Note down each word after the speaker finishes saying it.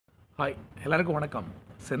Hi எல்லாருக்கும் வணக்கம்.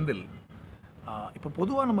 செந்தில். இப்போ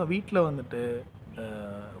பொதுவாக நம்ம வீட்டில் வந்துட்டு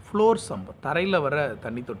ஃப்ளோர் சம்ப் தரையில் வர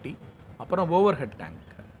தண்ணி தொட்டி, அப்புறம் ஓவர் ஹெட் டேங்க்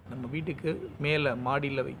நம்ம வீட்டுக்கு மேலே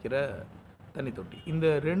மாடியில் வைக்கிற தண்ணி தொட்டி. இந்த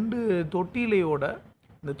ரெண்டு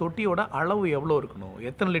இந்த தொட்டியோட அளவு எவ்வளோ இருக்கணும்,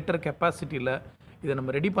 எத்தனை லிட்டர் கெப்பாசிட்டியில் இதை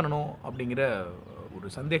நம்ம ரெடி பண்ணணும் அப்படிங்கிற ஒரு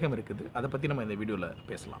சந்தேகம் இருக்குது. அதை பற்றி நம்ம இந்த வீடியோவில்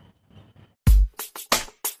பேசலாம்.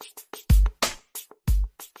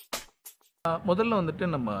 முதல்ல வந்துட்டு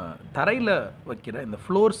நம்ம தரையில் வைக்கிற இந்த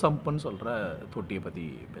ஃப்ளோர் சம்ப்புன்னு சொல்கிற தொட்டியை பற்றி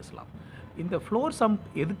பேசலாம். இந்த ஃப்ளோர் சம்ப்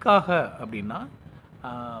எதுக்காக அப்படின்னா,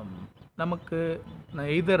 நமக்கு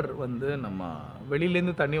எய்தர் வந்து நம்ம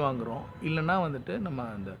வெளியிலேருந்து தண்ணி வாங்குகிறோம், இல்லைன்னா வந்துட்டு நம்ம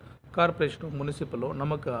அந்த கார்ப்பரேஷனோ முனிசிபலோ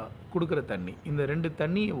நமக்கு கொடுக்குற தண்ணி, இந்த ரெண்டு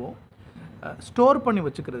தண்ணியும் ஸ்டோர் பண்ணி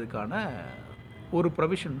வச்சுக்கிறதுக்கான ஒரு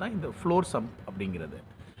ப்ரொவிஷன் தான் இந்த ஃப்ளோர் சம்ப் அப்படிங்கிறது.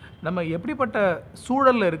 நம்ம எப்படிப்பட்ட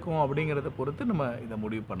சூழலில் இருக்கோம் அப்படிங்கிறத பொறுத்து நம்ம இதை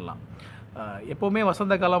முடிவு பண்ணலாம். எப்போவுமே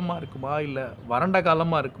வசந்த காலமாக இருக்குமா, இல்லை வறண்ட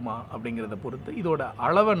காலமாக இருக்குமா அப்படிங்கிறத பொறுத்து இதோட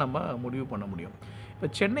அளவை நம்ம முடிவு பண்ண முடியும். இப்போ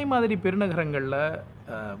சென்னை மாதிரி பெருநகரங்களில்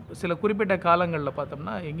சில குறிப்பிட்ட காலங்களில்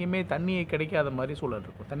பார்த்தோம்னா எங்கேயுமே தண்ணியே கிடைக்காத மாதிரி சூழல்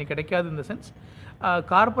இருக்கும். தண்ணி கிடைக்காது இந்த சென்ஸ்,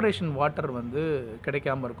 கார்ப்பரேஷன் வாட்டர் வந்து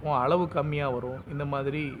கிடைக்காமல் இருக்கும், அளவு கம்மியாக வரும், இந்த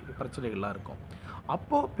மாதிரி பிரச்சனைகள்லாம் இருக்கும்.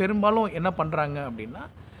 அப்போது பெரும்பாலும் என்ன பண்ணுறாங்க அப்படின்னா,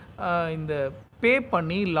 இந்த பே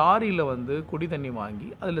பண்ணி லாரியில் வந்து குடி தண்ணி வாங்கி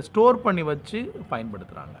அதில் ஸ்டோர் பண்ணி வச்சு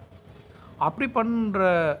பயன்படுத்துகிறாங்க. அப்படி பண்ணுற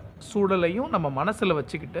சூழலையும் நம்ம மனசில்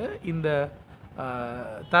வச்சுக்கிட்டு இந்த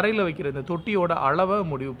தரையில் வைக்கிற இந்த தொட்டியோட அளவை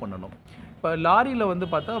முடிவு பண்ணணும். இப்போ லாரியில் வந்து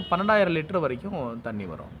பார்த்தா 12,000 லிட்டர் வரைக்கும் தண்ணி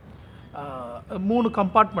வரும். 3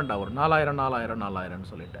 கம்பார்ட்மெண்ட்டாக வரும், 4000 4000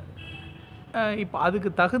 4000ன்னு சொல்லிட்டு. இப்போ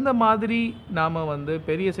அதுக்கு தகுந்த மாதிரி நாம் வந்து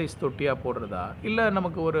பெரிய சைஸ் தொட்டியாக போடுறதா, இல்லை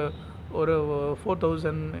நமக்கு ஒரு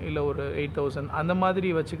 4,000 இல்லை ஒரு 8,000 அந்த மாதிரி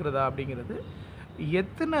வச்சுக்கிறதா அப்படிங்கிறது,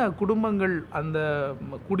 எத்தனை குடும்பங்கள் அந்த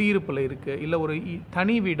குடியிருப்பில் இருக்குது, இல்லை ஒரு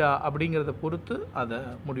தனி வீடா அப்படிங்கிறத பொறுத்து அதை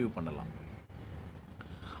முடிவு பண்ணலாம்.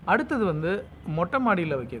 அடுத்தது வந்து மொட்டை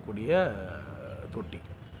மாடியில் வைக்கக்கூடிய தொட்டி,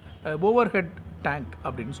 ஓவர் ஹெட் டேங்க்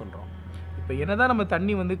அப்படின்னு சொல்கிறோம். இப்போ என்ன தான் நம்ம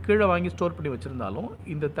தண்ணி வந்து கீழே வாங்கி ஸ்டோர் பண்ணி வச்சுருந்தாலும்,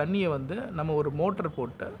 இந்த தண்ணியை வந்து நம்ம ஒரு மோட்டர்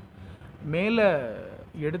போட்டு மேலே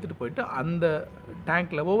எடுத்துகிட்டு போயிட்டு அந்த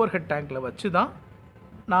டேங்க்கில், ஓவர் ஹெட் டேங்க்கில் வச்சு தான்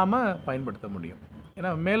நாம் பயன்படுத்த முடியும். ஏன்னா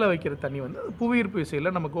மேலே வைக்கிற தண்ணி வந்து புவியீர்ப்பு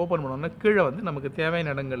விசையில் நமக்கு ஓப்பன் பண்ணோம்னா கீழே வந்து நமக்கு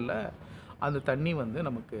தேவையான இடங்களில் அந்த தண்ணி வந்து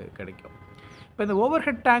நமக்கு கிடைக்கும். இப்போ இந்த ஓவர்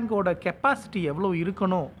ஹெட் டேங்கோட கெப்பாசிட்டி எவ்வளோ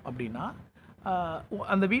இருக்கணும் அப்படின்னா,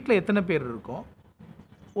 அந்த வீட்டில் எத்தனை பேர் இருக்கோம்,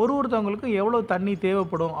 ஒருத்தவங்களுக்கும் எவ்வளோ தண்ணி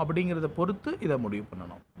தேவைப்படும் அப்படிங்கிறத பொறுத்து இதை முடிவு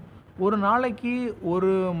பண்ணணும். ஒரு நாளைக்கு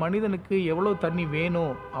ஒரு மனிதனுக்கு எவ்வளோ தண்ணி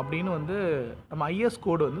வேணும் அப்படின்னு வந்து நம்ம ஐஎஸ்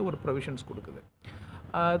கோடு வந்து ஒரு ப்ரொவிஷன்ஸ் கொடுக்குது.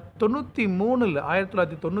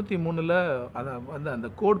 1993 அதை வந்து அந்த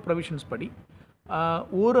கோட் ப்ரொவிஷன்ஸ் படி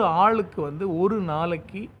ஒரு ஆளுக்கு வந்து ஒரு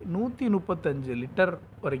நாளைக்கு 135 லிட்டர்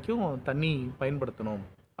வரைக்கும் தண்ணி பயன்படுத்தணும்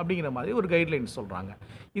அப்படிங்கிற மாதிரி ஒரு கைட்லைன்ஸ் சொல்கிறாங்க.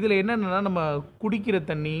 இதில் என்னென்னா, நம்ம குடிக்கிற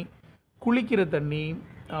தண்ணி, குளிக்கிற தண்ணி,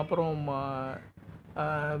 அப்புறம்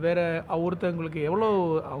வேறு ஒருத்தவங்களுக்கு எவ்வளோ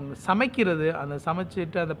அவங்க சமைக்கிறது, அந்த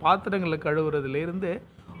சமைச்சிட்டு அந்த பாத்திரங்களை கழுவுறதுலேருந்து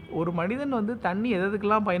ஒரு மனிதன் வந்து தண்ணி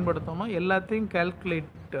எதுக்கெல்லாம் பயன்படுத்தணும் எல்லாத்தையும்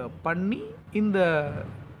கால்குலேட் பண்ணி இந்த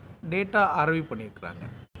டேட்டா அரேஞ்ச் பண்ணியிருக்கிறாங்க.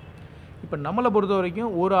 இப்போ நம்மளை பொறுத்த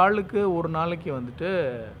வரைக்கும் ஒரு ஆளுக்கு ஒரு நாளைக்கு வந்துட்டு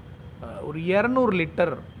ஒரு 200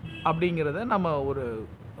 லிட்டர் அப்படிங்கிறத நம்ம ஒரு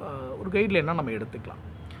கைட்லைனாக நம்ம எடுத்துக்கலாம்.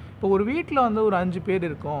 இப்போ ஒரு வீட்டில் வந்து ஒரு 5 பேர்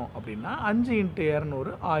இருக்கோம் அப்படின்னா 5 ×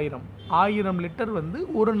 200 1000 லிட்டர் வந்து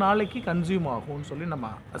ஒரு நாளைக்கு கன்சியூம் ஆகும்னு சொல்லி நம்ம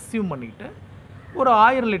அஸ்யூம் பண்ணிவிட்டு ஒரு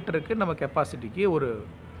 1000 லிட்டருக்கு நம்ம கெப்பாசிட்டிக்கு ஒரு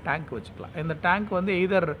டேங்க் வச்சுக்கலாம். இந்த டேங்க் வந்து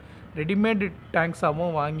எய்தர் ரெடிமேடு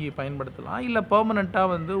டேங்க்ஸாகவும் வாங்கி பயன்படுத்தலாம், இல்லை பெர்மனண்ட்டாக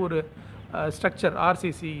வந்து ஒரு ஸ்ட்ரக்சர்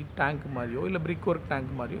ஆர்சிசி டேங்க் மாதிரியோ இல்லை பிரிக் ஒர்க்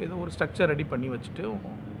டேங்க் மாதிரியோ ஏதோ ஒரு ஸ்ட்ரக்சர் ரெடி பண்ணி வச்சுட்டு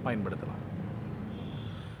பயன்படுத்தலாம்.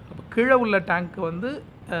 அப்போ கீழே உள்ள டேங்க் வந்து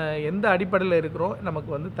எந்த அடிப்படையில் இருக்கிறோம், நமக்கு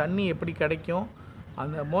வந்து தண்ணி எப்படி கிடைக்கும்,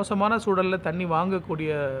 அந்த மோசமான சூழலில் தண்ணி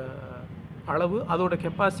வாங்கக்கூடிய அளவு, அதோட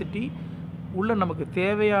கெப்பாசிட்டி உள்ள நமக்கு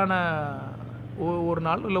தேவையான ஒரு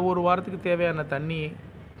நாள் இல்லை ஒரு வாரத்துக்கு தேவையான தண்ணி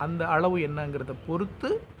அந்த அளவு என்னங்கிறத பொறுத்து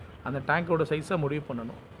அந்த டேங்கோட சைஸை முடிவு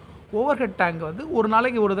பண்ணணும். ஓவர் ஹெட் டேங்க் வந்து ஒரு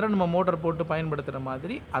நாளைக்கு ஒரு தடவை நம்ம மோட்டர் போட்டு பயன்படுத்துகிற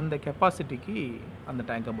மாதிரி அந்த கெப்பாசிட்டிக்கு அந்த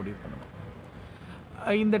டேங்கை முடிவு பண்ணணும்.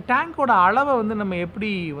 இந்த டேங்கோட அளவை வந்து நம்ம எப்படி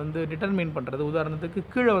வந்து டிட்டர்மின் பண்ணுறது, உதாரணத்துக்கு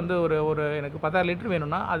கீழே வந்து ஒரு எனக்கு 10,000 லிட்டர்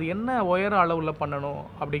வேணும்னா அது என்ன உயர அளவில் பண்ணணும்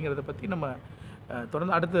அப்படிங்கிறத பற்றி நம்ம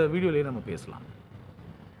தொடர்ந்து அடுத்த வீடியோலேயே நம்ம பேசலாம்.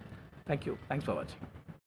 தேங்க்யூ. தேங்க்ஸ் ஃபார் வாட்சிங்.